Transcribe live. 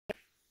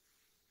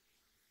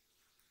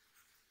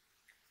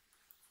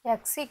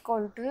x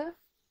equal to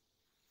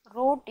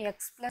root x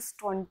plus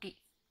 20.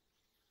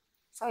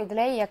 So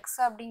இதில் x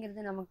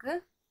அப்படிங்கிறது நமக்கு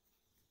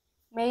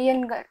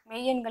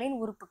மெய்யெண்களின்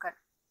உறுப்புகள்.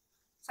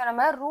 ஸோ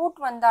நம்ம ரூட்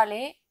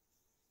வந்தாலே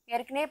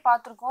ஏற்கனவே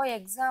பார்த்துருக்கோம்.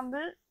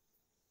 எக்ஸாம்பிள்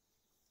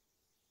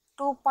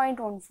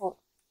 2.14.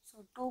 ஸோ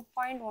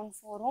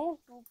 2.14ம்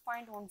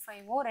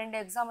 2.15ம் ரெண்டு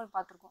எக்ஸாம்பிள்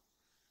பார்த்துருக்கோம்.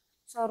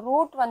 ஸோ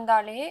ரூட்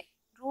வந்தாலே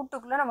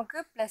ரூட்டுக்குள்ளே நமக்கு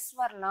ப்ளஸ்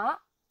வரலாம்,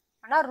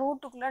 ஆனால்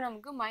ரூட்டுக்குள்ளே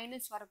நமக்கு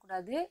மைனஸ்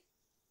வரக்கூடாது.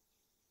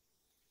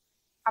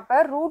 அப்போ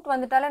ரூட்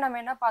வந்துட்டாலே நம்ம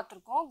என்ன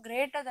பார்த்துருக்கோம்,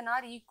 greater than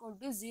R equal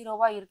to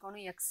 0வாக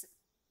இருக்கணும் எக்ஸ்.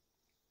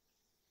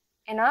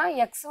 ஏன்னா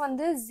எக்ஸ்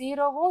வந்து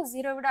 0வும்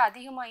 0 விட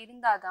அதிகமாக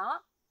இருந்தால் தான்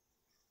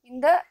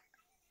இந்த,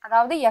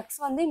 அதாவது எக்ஸ்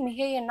வந்து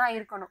மிகை எண்ணாக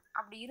இருக்கணும்.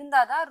 அப்படி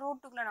இருந்தால் தான்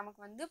ரூட்டுக்குள்ளே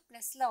நமக்கு வந்து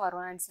ப்ளஸில்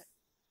வரும் ஆன்சர்.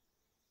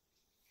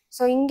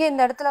 ஸோ இங்கே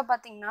இந்த இடத்துல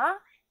பார்த்தீங்கன்னா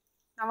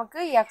நமக்கு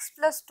எக்ஸ்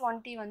ப்ளஸ்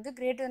 20 வந்து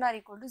greater than R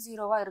equal to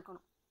 0வாக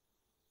இருக்கணும்.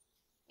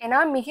 ஏன்னா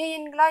மிகை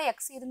எண்களாக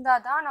எக்ஸ்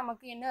இருந்தால் தான்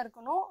நமக்கு என்ன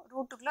இருக்கணும்,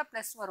 ரூட்டுக்குள்ளே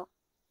ப்ளஸ் வரும்.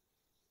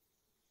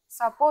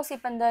 சப்போஸ்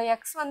இப்போ இந்த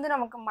எக்ஸ் வந்து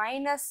நமக்கு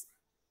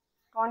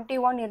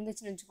 -21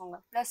 இருந்துச்சுன்னு வச்சுக்கோங்க,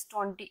 ப்ளஸ்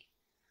 20.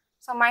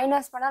 ஸோ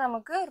மைனஸ் பண்ணால்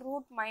நமக்கு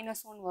ரூட்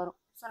 -1 வரும்.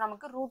 ஸோ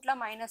நமக்கு ரூட்டில்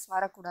மைனஸ்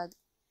வரக்கூடாது.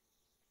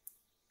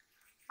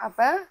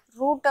 அப்போ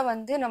ரூட்டை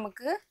வந்து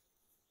நமக்கு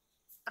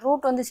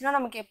ரூட் வந்துச்சுன்னா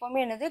நமக்கு எப்போவுமே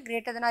என்னது,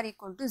 greater than R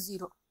equal to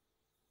 0.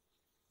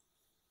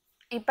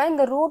 இப்போ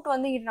இந்த ரூட்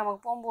வந்து இது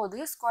நமக்கு போகும்போது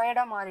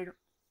ஸ்கொயர்டாக மாறிடும்.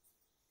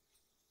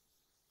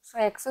 So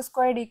X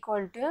squared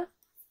equal to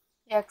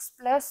X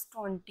plus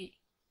 20.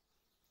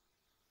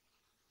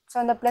 So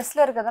அந்த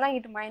ப்ளஸில் இருக்கிறதெல்லாம்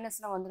இங்கிட்டு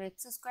மைனஸில் வந்துடும்.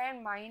 X square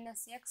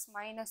minus X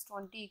minus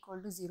 20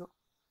 equal to 0.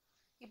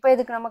 இப்போ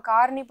இதுக்கு நம்ம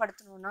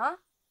காரணிப்படுத்தணும்னா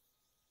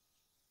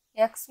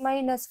X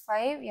minus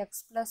 5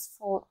 X plus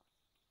 4.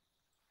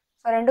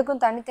 So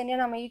ரெண்டுக்கும்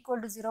தனித்தனியாக நம்ம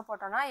ஈக்குவல் டு 0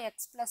 போட்டோம்னா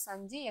X plus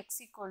 5 X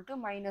equal to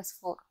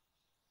 -4.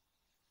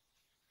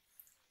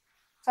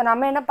 So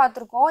நம்ம என்ன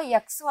பார்த்துருக்கோம்,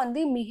 எக்ஸ் வந்து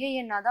மிகை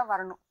எண்ணாக தான்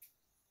வரணும்.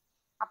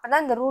 அப்போ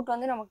தான் இந்த ரூட்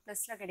வந்து நமக்கு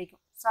ப்ளஸில்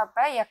கிடைக்கும். ஸோ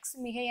அப்போ எக்ஸ்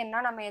மிகை எண்ணா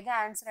நம்ம எதை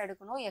ஆன்சர்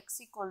எடுக்கணும், எக்ஸ்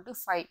ஈக்குவல் டு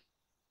 5.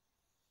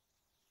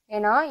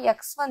 ஏன்னா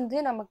எக்ஸ் வந்து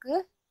நமக்கு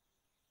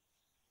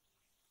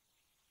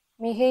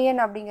மிகை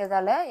எண்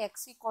அப்படிங்கிறதால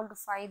எக்ஸ் ஈக்குவல் டு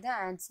 5 தான்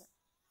ஆன்சர்.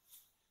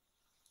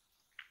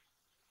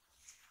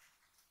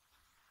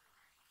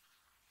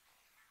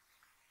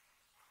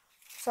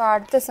 ஸோ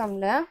அடுத்த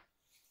சம்மில்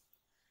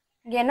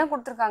இங்கே என்ன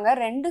கொடுத்துருக்காங்க,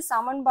 ரெண்டு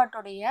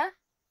சமன்பாட்டுடைய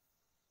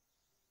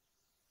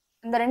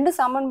இந்த ரெண்டு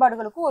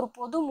சமன்பாடுகளுக்கும் ஒரு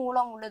பொது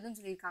மூலம் உள்ளதுன்னு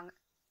சொல்லியிருக்காங்க.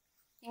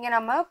 இங்கே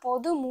நம்ம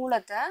பொது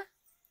மூலத்தை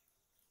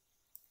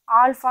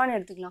ஆல்ஃபான்னு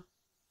எடுத்துக்கலாம்.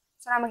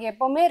 ஸோ நமக்கு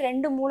எப்போவுமே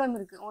ரெண்டு மூலம்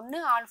இருக்குது, ஒன்று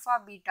ஆல்ஃபா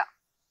பீட்டா.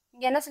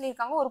 இங்கே என்ன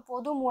சொல்லியிருக்காங்க, ஒரு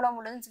பொது மூலம்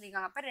உள்ளதுன்னு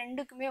சொல்லியிருக்காங்க. அப்போ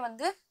ரெண்டுக்குமே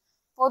வந்து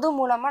பொது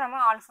மூலமாக நம்ம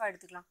ஆல்ஃபா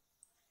எடுத்துக்கலாம்.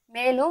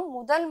 மேலும்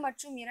முதல்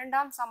மற்றும்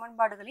இரண்டாம்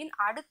சமன்பாடுகளின்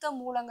அடுத்த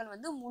மூலங்கள்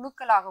வந்து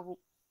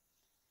முழுக்களாகவும்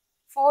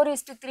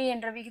 4:3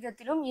 என்ற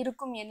விகிதத்திலும்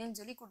இருக்கும் எண்ணின்னு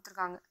சொல்லி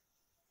கொடுத்துருக்காங்க.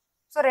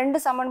 ஸோ ரெண்டு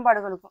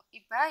சமன்பாடுகளுக்கும்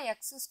இப்போ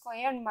எக்ஸ்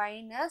ஸ்கொயர்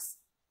மைனஸ்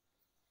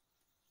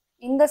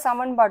இந்த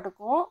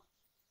சமன்பாட்டுக்கும்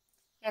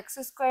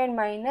X square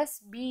minus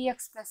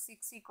px plus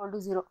 6 equal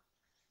to 0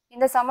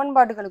 இந்த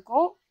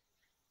சமன்பாடுகளுக்கும்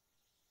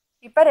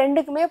இப்போ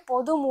ரெண்டுக்குமே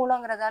பொது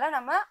மூலங்கிறதால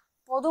நம்ம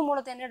பொது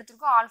மூலத்தை என்ன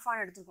எடுத்திருக்கோம்,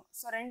 ஆல்ஃபான்னு எடுத்திருக்கோம்.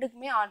 ஸோ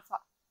ரெண்டுக்குமே ஆல்ஃபா.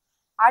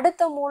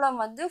 அடுத்த மூலம்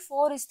வந்து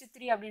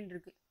 4:3 அப்படின்னு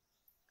இருக்கு.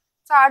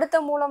 ஸோ அடுத்த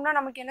மூலம்னா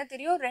நமக்கு என்ன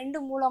தெரியும்,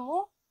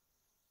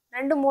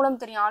 ரெண்டு மூலம்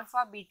தெரியும்,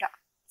 ஆல்ஃபா பீட்டா.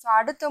 ஸோ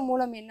அடுத்த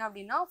மூலம் என்ன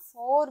அப்படின்னா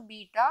 4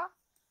 பீட்டா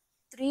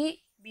 3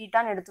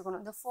 பீட்டான்னு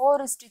எடுத்துக்கணும். இந்த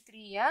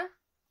 4:3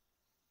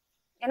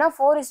 ஏன்னா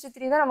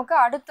 4:3 தான் நமக்கு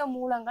அடுத்த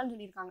மூலங்கள்னு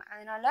சொல்லியிருக்காங்க.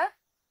 அதனால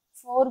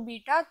 4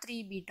 பீட்டா 3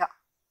 பீட்டா.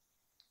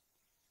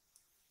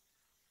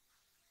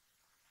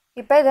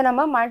 இப்போ இதை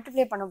நம்ம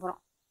மல்டிப்ளை பண்ண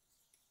போகிறோம்.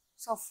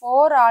 ஸோ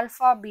 4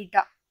 ஆல்ஃபா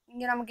பீட்டா,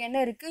 இங்கே நமக்கு என்ன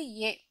இருக்குது,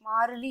 ஏ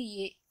மாறிலி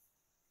ஏ.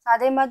 ஸோ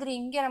அதே மாதிரி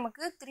இங்கே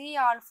நமக்கு 3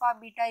 ஆல்ஃபா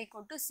பீட்டா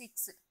ஈக்குவல் டு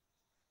 6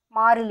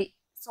 மாறிலி.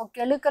 ஸோ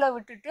கெழுக்களை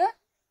விட்டுட்டு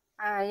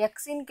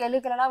எக்ஸின்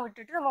கெழுக்களெல்லாம்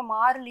விட்டுட்டு நம்ம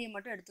மாறிலியை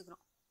மட்டும்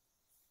எடுத்துக்கிறோம்.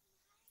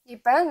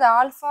 இப்போ இந்த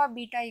alpha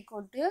beta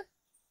equal to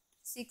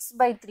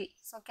 6/3.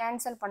 So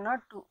cancel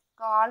பண்ணால் 2.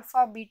 So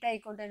alpha beta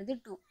equal to என்னது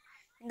 2.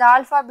 இந்த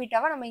ஆல்ஃபா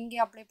பீட்டாவை நம்ம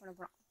இங்கே அப்ளை பண்ண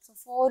போகிறோம். So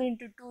 4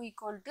 × 2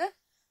 equal to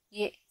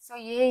A. So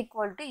A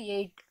equal to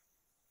 8.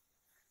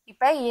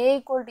 இப்போ ஏ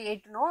equal to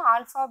 8னும்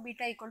alpha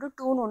beta equal to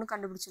 2ன்னு ஒன்று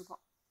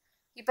கண்டுபிடிச்சிருக்கோம்.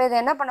 இப்போ இதை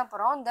என்ன பண்ண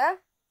போகிறோம், இந்த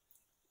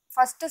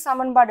ஃபஸ்ட்டு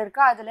சமன்பாடு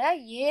இருக்கா, அதில்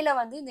ஏல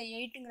வந்து இந்த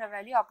 8ங்கிற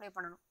வேல்யூ அப்ளை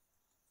பண்ணணும்.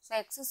 So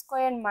X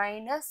square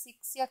minus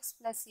 6x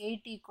plus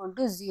 8 equal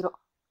to 0.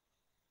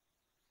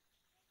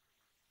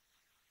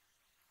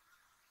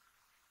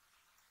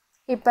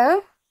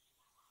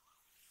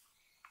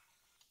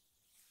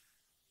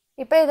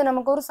 இப்போ இது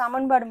நமக்கு ஒரு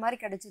சமன்பாடு மாதிரி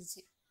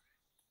கிடைச்சிருச்சு.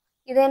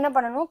 இதை என்ன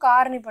பண்ணணும்,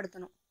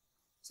 காரணிப்படுத்தணும்.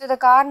 ஸோ இதை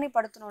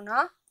காரணிப்படுத்தணும்னா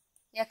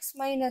X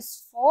minus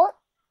 4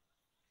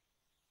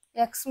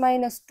 X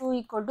minus 2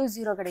 equal to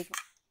 0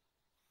 கிடைக்கும்.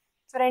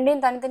 ஸோ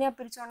ரெண்டையும் தனித்தனியாக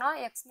பிரித்தோன்னா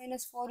X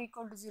minus 4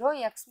 equal to 0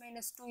 X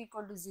minus 2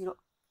 equal to 0.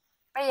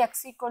 இப்போ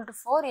X equal to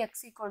 4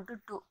 X equal to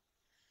 2.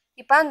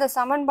 இப்போ அந்த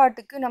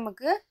சமன்பாட்டுக்கு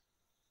நமக்கு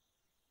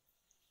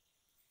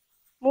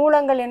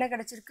மூலங்கள் என்ன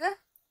கிடைச்சிருக்கு,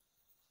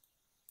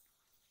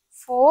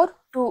 4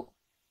 2.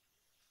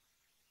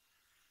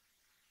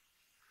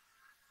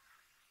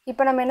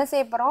 இப்போ நம்ம என்ன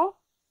செய்ய போகிறோம்,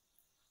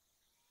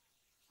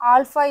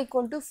 ஆல்ஃபா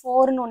ஈக்குவல் டு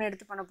 4ன்னு ஒன்று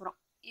எடுத்து பண்ண போகிறோம்.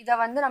 இதை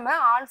வந்து நம்ம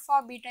ஆல்ஃபா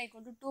பீட்டா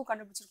ஈக்குவல் டு 2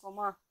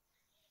 கண்டுபிடிச்சிருக்கோமா,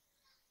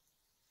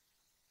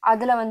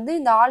 அதில் வந்து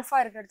இந்த ஆல்ஃபா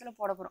இருக்கிற இடத்துல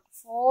போட போகிறோம்.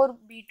 4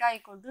 beta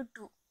equal to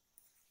 2.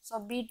 So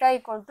beta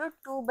equal to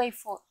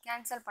 2/4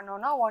 cancel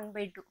பண்ணோன்னா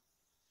 1/2.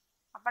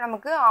 அப்போ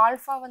நமக்கு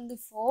ஆல்ஃபா வந்து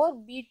 4,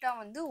 பீட்டா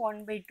வந்து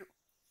 1/2.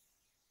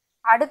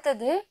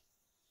 அடுத்தது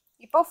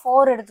இப்போ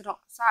 4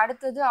 எடுத்துட்டோம். ஸோ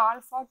அடுத்தது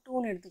ஆல்ஃபா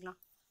 2ன்னு எடுத்துக்கலாம்.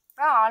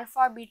 இப்போ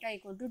alpha beta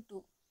equal to 2.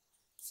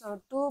 So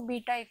 2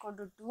 beta equal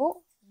to 2,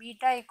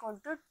 beta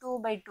equal to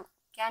 2/2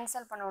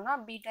 cancel பண்ணோன்னா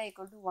பீட்டா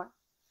ஈக்குவல் டு 1.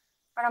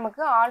 இப்போ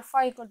நமக்கு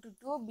alpha equal to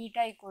 2,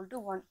 beta equal to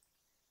 1.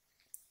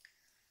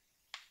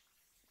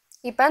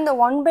 இப்போ இந்த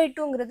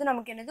 1/2ங்கிறது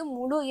நமக்கு என்னது,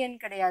 முழு எண்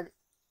கிடையாது.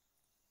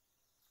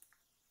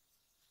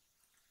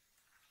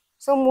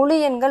 ஸோ முழு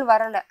எண்கள்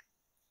வரலை.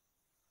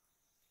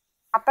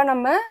 அப்போ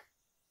நம்ம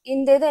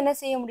இந்த இதை என்ன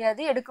செய்ய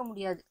முடியாது, எடுக்க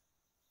முடியாது.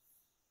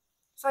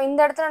 ஸோ இந்த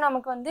இடத்துல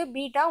நமக்கு வந்து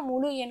பீட்டா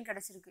முழு எண்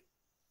கிடச்சிருக்கு.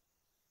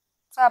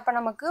 ஸோ அப்போ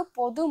நமக்கு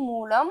பொது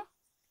மூலம்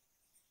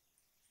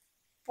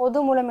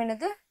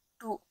என்னது